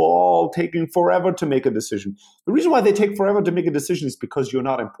people all taking forever to make a decision? The reason why they take forever to make a decision is because you're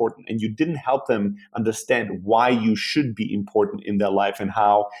not important and you didn't help them understand why you should be important in their life and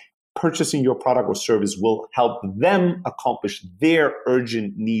how purchasing your product or service will help them accomplish their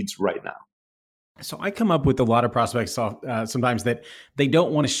urgent needs right now. So I come up with a lot of prospects sometimes that they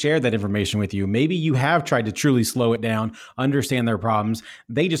don't want to share that information with you. Maybe you have tried to truly slow it down, understand their problems.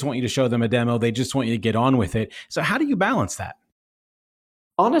 They just want you to show them a demo. They just want you to get on with it. So how do you balance that?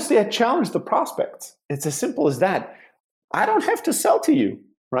 Honestly, I challenge the prospects. It's as simple as that. I don't have to sell to you,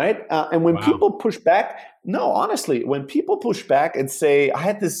 right? And when people push back, no, honestly, when people push back and say, I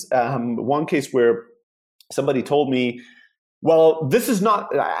had this one case where somebody told me, well, this is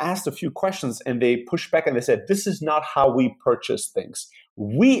not, I asked a few questions and they pushed back and they said, this is not how we purchase things.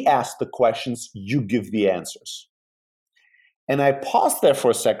 We ask the questions, you give the answers. And I paused there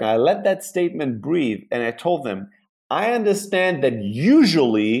for a second. I let that statement breathe. And I told them, I understand that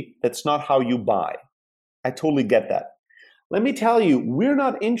usually that's not how you buy. I totally get that. Let me tell you, we're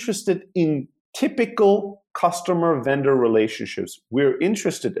not interested in typical customer-vendor relationships. We're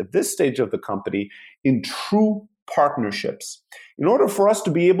interested at this stage of the company in true partnerships. In order for us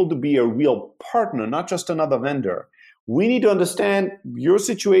to be able to be a real partner, not just another vendor, we need to understand your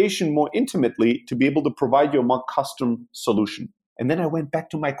situation more intimately to be able to provide you a more custom solution. And then I went back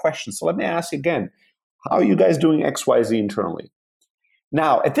to my question. So let me ask again, how are you guys doing XYZ internally?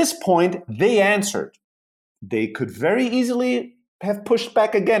 Now, at this point, they answered. They could very easily have pushed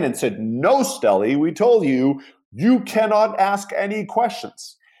back again and said, no, Stelly, we told you, you cannot ask any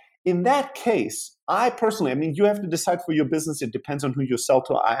questions. In that case, I personally, you have to decide for your business. It depends on who you sell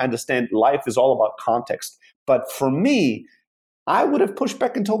to. I understand life is all about context. But for me, I would have pushed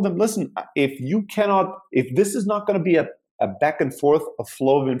back and told them, listen, if this is not going to be a back and forth, a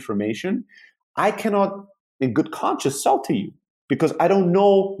flow of information, I cannot, in good conscience, sell to you because I don't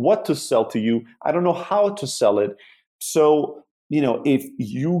know what to sell to you. I don't know how to sell it. So, if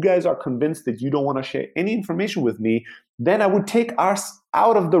you guys are convinced that you don't want to share any information with me, then I would take us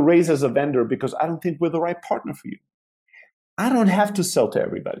out of the race as a vendor because I don't think we're the right partner for you. I don't have to sell to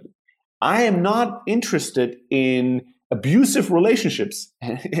everybody. I am not interested in abusive relationships,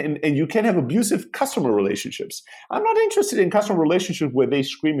 and you can have abusive customer relationships. I'm not interested in customer relationships where they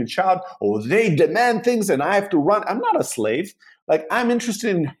scream and shout or they demand things and I have to run. I'm not a slave. I'm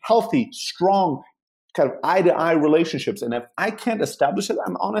interested in healthy, strong, kind of eye-to-eye relationships. And if I can't establish it,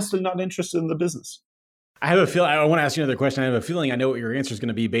 I'm honestly not interested in the business. I have a feeling, I want to ask you another question. I have a feeling I know what your answer is going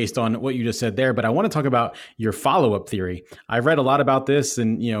to be based on what you just said there, but I want to talk about your follow-up theory. I've read a lot about this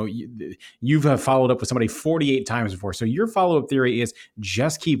and you've followed up with somebody 48 times before. So your follow-up theory is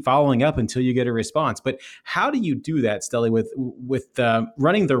just keep following up until you get a response. But how do you do that, Stelly, with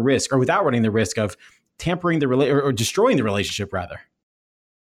running the risk or without running the risk of tampering the or destroying the relationship rather?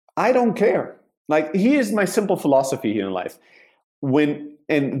 I don't care. Here's my simple philosophy here in life.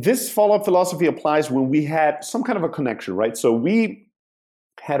 And this follow-up philosophy applies when we had some kind of a connection, right? So we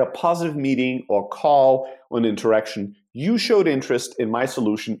had a positive meeting or call or an interaction. You showed interest in my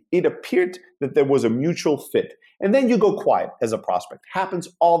solution. It appeared that there was a mutual fit. And then you go quiet as a prospect. Happens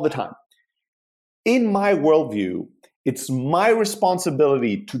all the time. In my worldview, it's my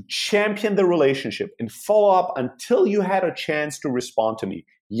responsibility to champion the relationship and follow up until you had a chance to respond to me.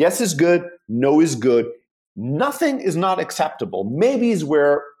 Yes is good. No is good. Nothing is not acceptable. Maybe is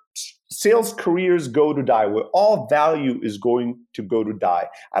where sales careers go to die, where all value is going to go to die.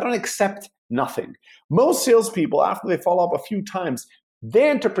 I don't accept nothing. Most salespeople, after they follow up a few times,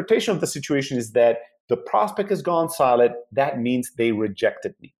 their interpretation of the situation is that the prospect has gone silent. That means they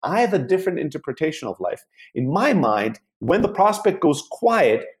rejected me. I have a different interpretation of life. In my mind, when the prospect goes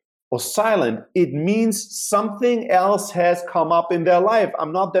quiet or silent, it means something else has come up in their life.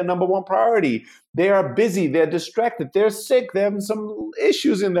 I'm not their number one priority. They are busy, they're distracted, they're sick, they're having some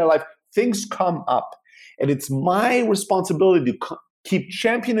issues in their life. Things come up. And it's my responsibility to keep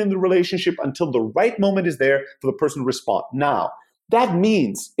championing the relationship until the right moment is there for the person to respond. Now,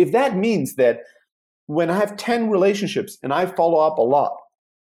 if that means that when I have 10 relationships and I follow up a lot,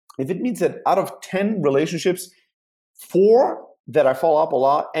 if it means that out of 10 relationships, 4 that I follow up a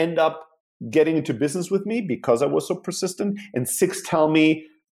lot end up getting into business with me because I was so persistent, and 6 tell me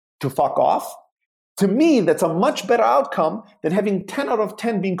to fuck off, to me, that's a much better outcome than having 10 out of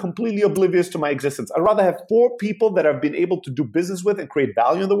 10 being completely oblivious to my existence. I'd rather have 4 people that I've been able to do business with and create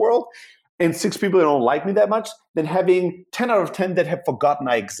value in the world and 6 people that don't like me that much than having 10 out of 10 that have forgotten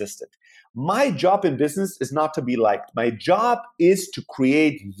I existed. My job in business is not to be liked. My job is to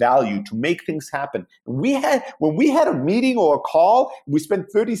create value, to make things happen. When we had a meeting or a call, we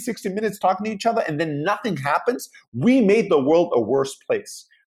spent 30, 60 minutes talking to each other and then nothing happens, we made the world a worse place.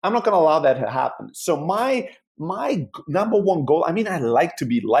 I'm not going to allow that to happen. So my number one goal, I like to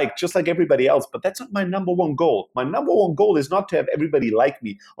be liked just like everybody else, but that's not my number one goal. My number one goal is not to have everybody like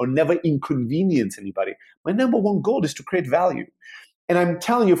me or never inconvenience anybody. My number one goal is to create value. And I'm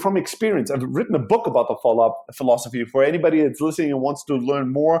telling you from experience, I've written a book about the follow-up philosophy. For anybody that's listening and wants to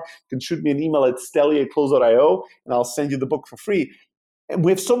learn more, you can shoot me an email at stelly@close.io, and I'll send you the book for free. And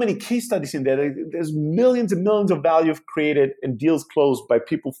we have so many case studies in there. There's millions and millions of value created and deals closed by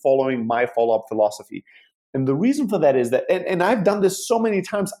people following my follow-up philosophy. And the reason for that is that, and I've done this so many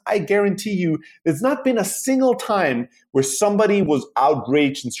times, I guarantee you, there's not been a single time where somebody was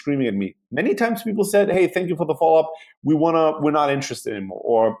outraged and screaming at me. Many times people said, hey, thank you for the follow-up. We're not interested anymore.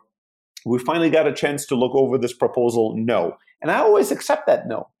 Or we finally got a chance to look over this proposal. No. And I always accept that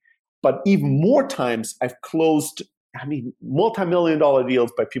no. But even more times I've closed multi-million-dollar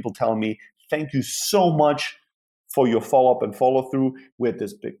deals by people telling me, thank you so much for your follow-up and follow-through with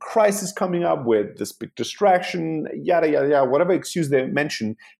this big crisis coming up, with this big distraction, yada, yada, yada, whatever excuse they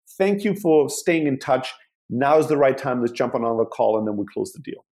mention. Thank you for staying in touch. Now is the right time. Let's jump on another call, and then we close the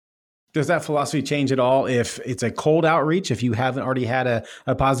deal. Does that philosophy change at all if it's a cold outreach, if you haven't already had a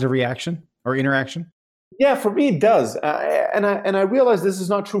positive reaction or interaction? Yeah, for me, it does. And I realize this is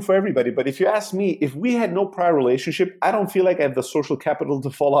not true for everybody. But if you ask me, if we had no prior relationship, I don't feel like I have the social capital to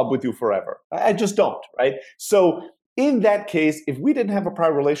follow up with you forever. I just don't, right? So in that case, if we didn't have a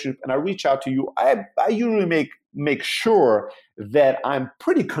prior relationship and I reach out to you, I usually make sure that I'm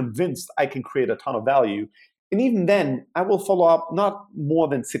pretty convinced I can create a ton of value. And even then, I will follow up not more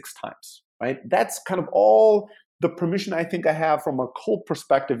than 6 times, right? That's kind of all the permission I think I have from a cold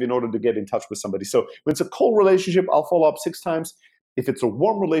perspective in order to get in touch with somebody. So when it's a cold relationship, I'll follow up 6 times. If it's a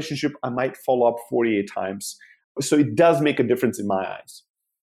warm relationship, I might follow up 48 times. So it does make a difference in my eyes.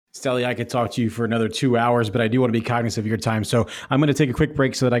 Stelly, I could talk to you for another 2 hours, but I do want to be cognizant of your time. So I'm going to take a quick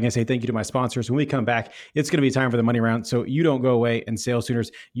break so that I can say thank you to my sponsors. When we come back, it's going to be time for the money round. So you don't go away, and Sales Tuners,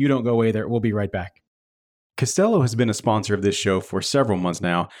 you don't go away either. We'll be right back. Castello has been a sponsor of this show for several months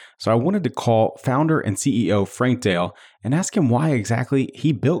now, so I wanted to call founder and CEO Frank Dale and ask him why exactly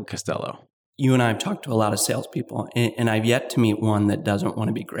he built Castello. You and I have talked to a lot of salespeople, and I've yet to meet one that doesn't want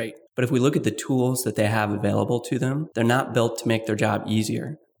to be great. But if we look at the tools that they have available to them, they're not built to make their job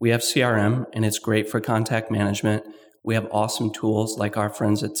easier. We have CRM, and it's great for contact management. We have awesome tools like our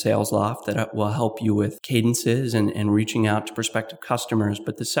friends at SalesLoft that will help you with cadences and reaching out to prospective customers.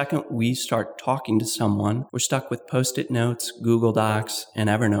 But the second we start talking to someone, we're stuck with Post-it notes, Google Docs, and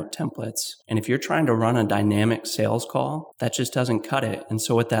Evernote templates. And if you're trying to run a dynamic sales call, that just doesn't cut it. And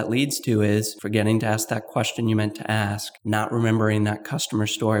so what that leads to is forgetting to ask that question you meant to ask, not remembering that customer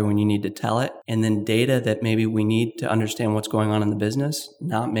story when you need to tell it, and then data that maybe we need to understand what's going on in the business,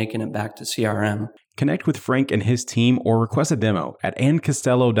 not making it back to CRM. Connect with Frank and his team or request a demo at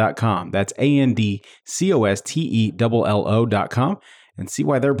andcastello.com. That's ANDCOSTELLO.com and see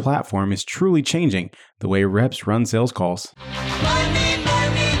why their platform is truly changing the way reps run sales calls. Money,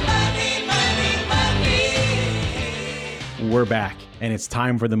 money, money, money, money. We're back and it's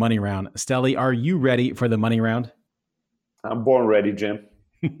time for the money round. Stelly, are you ready for the money round? I'm born ready, Jim.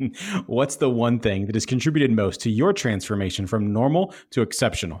 What's the one thing that has contributed most to your transformation from normal to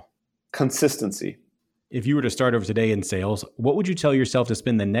exceptional? Consistency. If you were to start over today in sales, what would you tell yourself to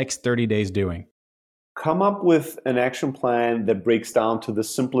spend the next 30 days doing? Come up with an action plan that breaks down to the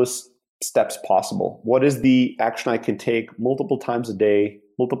simplest steps possible. What is the action I can take multiple times a day,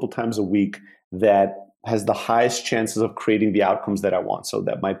 multiple times a week that has the highest chances of creating the outcomes that I want? So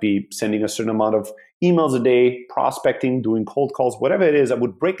that might be sending a certain amount of emails a day, prospecting, doing cold calls, whatever it is. I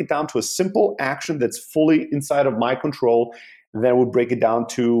would break it down to a simple action that's fully inside of my control. And then I would break it down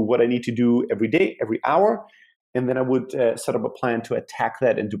to what I need to do every day, every hour. And then I would set up a plan to attack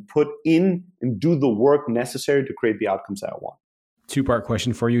that and to put in and do the work necessary to create the outcomes that I want. 2-part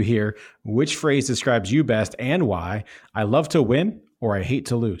question for you here. Which phrase describes you best and why? I love to win or I hate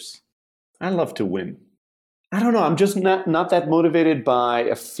to lose? I love to win. I don't know. I'm just not that motivated by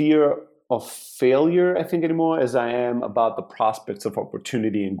a fear of failure, I think, anymore, as I am about the prospects of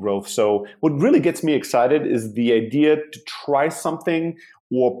opportunity and growth. So what really gets me excited is the idea to try something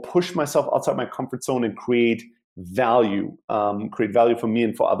or push myself outside my comfort zone and create value for me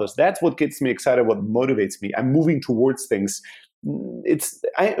and for others. That's what gets me excited, what motivates me. I'm moving towards things.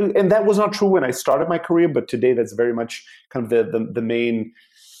 And that was not true when I started my career, but today that's very much kind of the main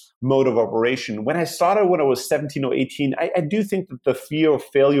mode of operation. When I started when I was 17 or 18, I do think that the fear of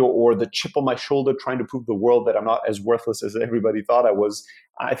failure or the chip on my shoulder trying to prove the world that I'm not as worthless as everybody thought I was,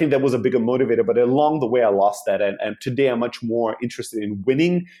 I think that was a bigger motivator. But along the way, I lost that. And today I'm much more interested in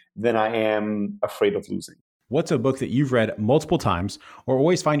winning than I am afraid of losing. What's a book that you've read multiple times or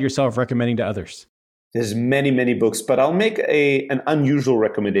always find yourself recommending to others? There's many, many books, but I'll make an unusual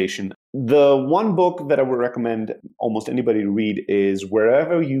recommendation. The one book that I would recommend almost anybody to read is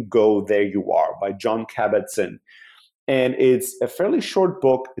Wherever You Go, There You Are by Jon Kabat-Zinn. And it's a fairly short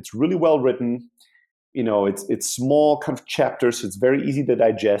book. It's really well written. You know, it's small kind of chapters, so it's very easy to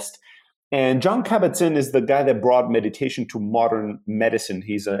digest. And Jon Kabat-Zinn is the guy that brought meditation to modern medicine.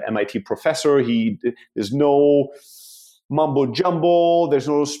 He's an MIT professor. There's no mumbo jumbo, there's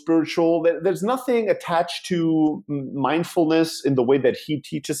no spiritual, there's nothing attached to mindfulness in the way that he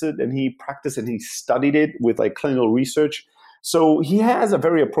teaches it, and he practiced and he studied it with like clinical research. So he has a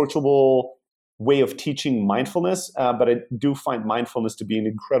very approachable way of teaching mindfulness, but I do find mindfulness to be an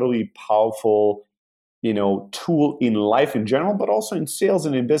incredibly powerful tool in life in general, but also in sales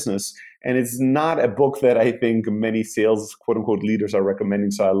and in business. And it's not a book that I think many sales, quote unquote, leaders are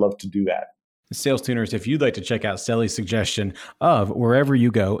recommending. So I love to do that. Sales Tuners, if you'd like to check out Stelly's suggestion of Wherever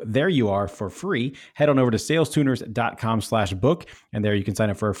You Go, There You Are for free, head on over to salestuners.com/book. And there you can sign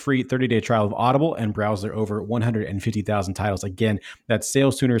up for a free 30-day trial of Audible and browse their over 150,000 titles. Again, that's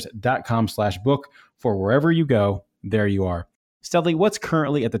salestuners.com/book for Wherever You Go, There You Are. Stelly, what's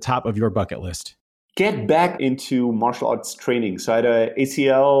currently at the top of your bucket list? Get back into martial arts training. So I had an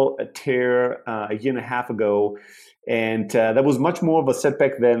ACL tear a year and a half ago. And that was much more of a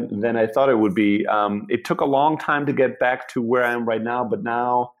setback than I thought it would be. It took a long time to get back to where I am right now, but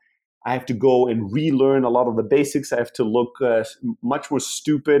now I have to go and relearn a lot of the basics. I have to look much more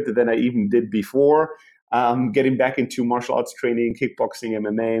stupid than I even did before. Getting back into martial arts training, kickboxing,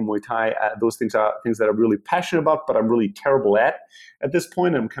 MMA, Muay Thai, those things are things that I'm really passionate about, but I'm really terrible at this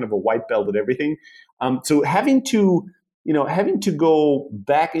point. I'm kind of a white belt at everything. So having to go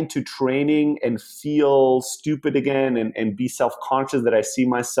back into training and feel stupid again and be self-conscious that I see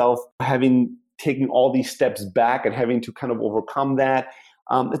myself having taken all these steps back and having to kind of overcome that.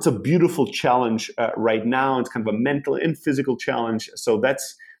 It's a beautiful challenge right now. It's kind of a mental and physical challenge. So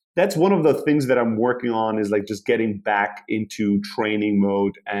that's one of the things that I'm working on, is like just getting back into training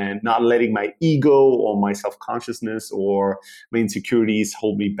mode and not letting my ego or my self-consciousness or my insecurities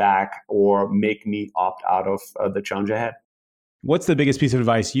hold me back or make me opt out of the challenge ahead. What's the biggest piece of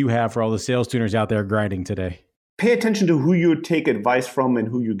advice you have for all the sales tuners out there grinding today? Pay attention to who you take advice from and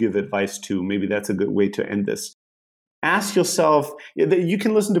who you give advice to. Maybe that's a good way to end this. Ask yourself, you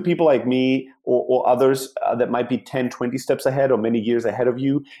can listen to people like me or others that might be 10, 20 steps ahead or many years ahead of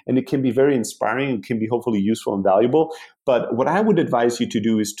you, and it can be very inspiring. It can be hopefully useful and valuable. But what I would advise you to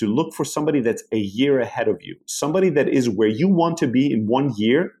do is to look for somebody that's a year ahead of you, somebody that is where you want to be in 1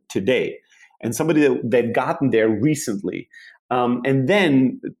 year today, and somebody that gotten there recently. And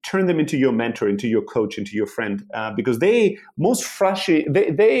then turn them into your mentor, into your coach, into your friend, because they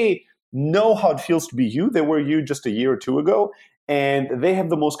know how it feels to be you. They were you just a year or two ago, and they have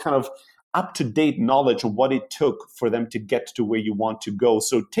the most kind of up-to-date knowledge of what it took for them to get to where you want to go.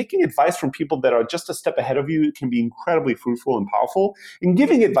 So taking advice from people that are just a step ahead of you can be incredibly fruitful and powerful. And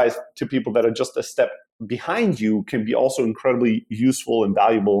giving advice to people that are just a step behind you can be also incredibly useful and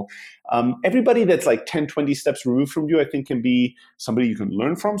valuable. Everybody that's like 10, 20 steps removed from you, I think, can be somebody you can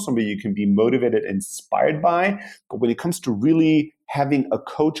learn from, somebody you can be motivated, inspired by. But when it comes to really having a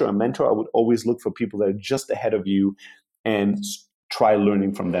coach or a mentor, I would always look for people that are just ahead of you and try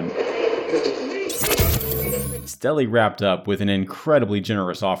learning from them. Stelly wrapped up with an incredibly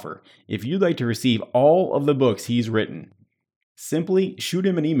generous offer. If you'd like to receive all of the books he's written, simply shoot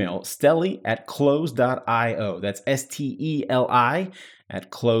him an email, stelly@close.io. That's STELI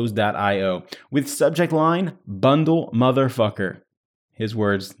 @close.io with subject line, bundle motherfucker. His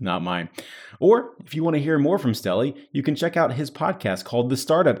words, not mine. Or if you want to hear more from Stelly, you can check out his podcast called The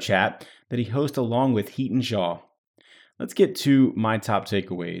Startup Chat that he hosts along with Heaton Shaw. Let's get to my top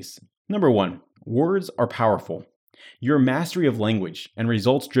takeaways. Number 1, words are powerful. Your mastery of language and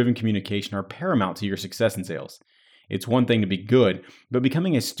results-driven communication are paramount to your success in sales. It's one thing to be good, but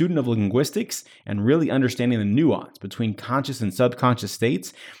becoming a student of linguistics and really understanding the nuance between conscious and subconscious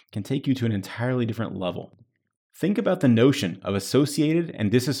states can take you to an entirely different level. Think about the notion of associated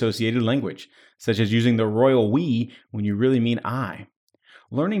and disassociated language, such as using the royal we when you really mean I.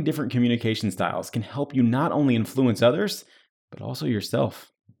 Learning different communication styles can help you not only influence others, but also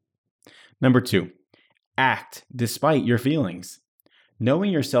yourself. Number 2, act despite your feelings.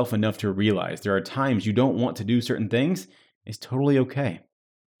 Knowing yourself enough to realize there are times you don't want to do certain things is totally okay.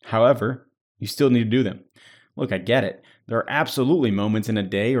 However, you still need to do them. Look, I get it. There are absolutely moments in a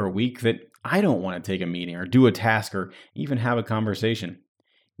day or a week that I don't want to take a meeting or do a task or even have a conversation.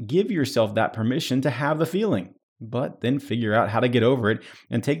 Give yourself that permission to have the feeling, but then figure out how to get over it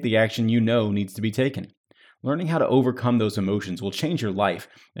and take the action you know needs to be taken. Learning how to overcome those emotions will change your life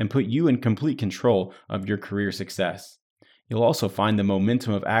and put you in complete control of your career success. You'll also find the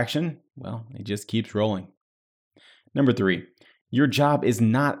momentum of action, well, it just keeps rolling. Number 3, your job is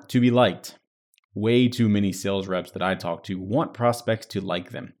not to be liked. Way too many sales reps that I talk to want prospects to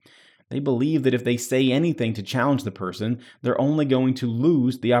like them. They believe that if they say anything to challenge the person, they're only going to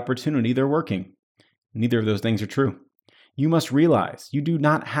lose the opportunity they're working. Neither of those things are true. You must realize you do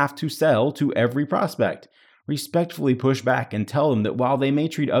not have to sell to every prospect. Respectfully push back and tell them that while they may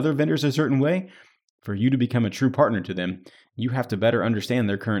treat other vendors a certain way, for you to become a true partner to them, you have to better understand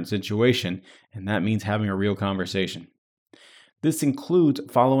their current situation, and that means having a real conversation. This includes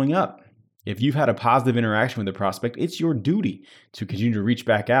following up. If you've had a positive interaction with a prospect, it's your duty to continue to reach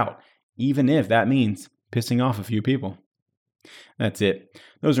back out, even if that means pissing off a few people. That's it.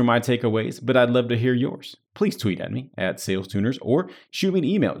 Those are my takeaways, but I'd love to hear yours. Please tweet at me at SalesTuners or shoot me an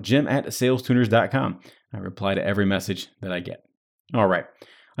email, jim@salestuners.com. I reply to every message that I get. All right.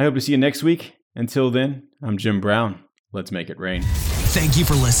 I hope to see you next week. Until then, I'm Jim Brown. Let's make it rain. Thank you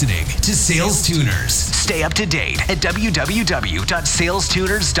for listening to Sales Tuners. Stay up to date at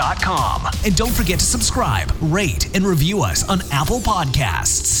www.salestuners.com. And don't forget to subscribe, rate, and review us on Apple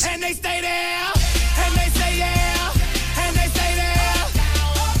Podcasts. And they stay there, and they say yeah, and they stay there.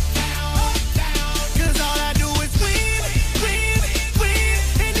 'Cause all I do is win, win, win.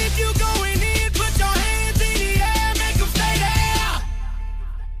 And if you going in, put your hands in the air, make them stay there.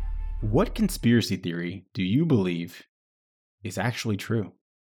 What conspiracy theory do you believe is actually true?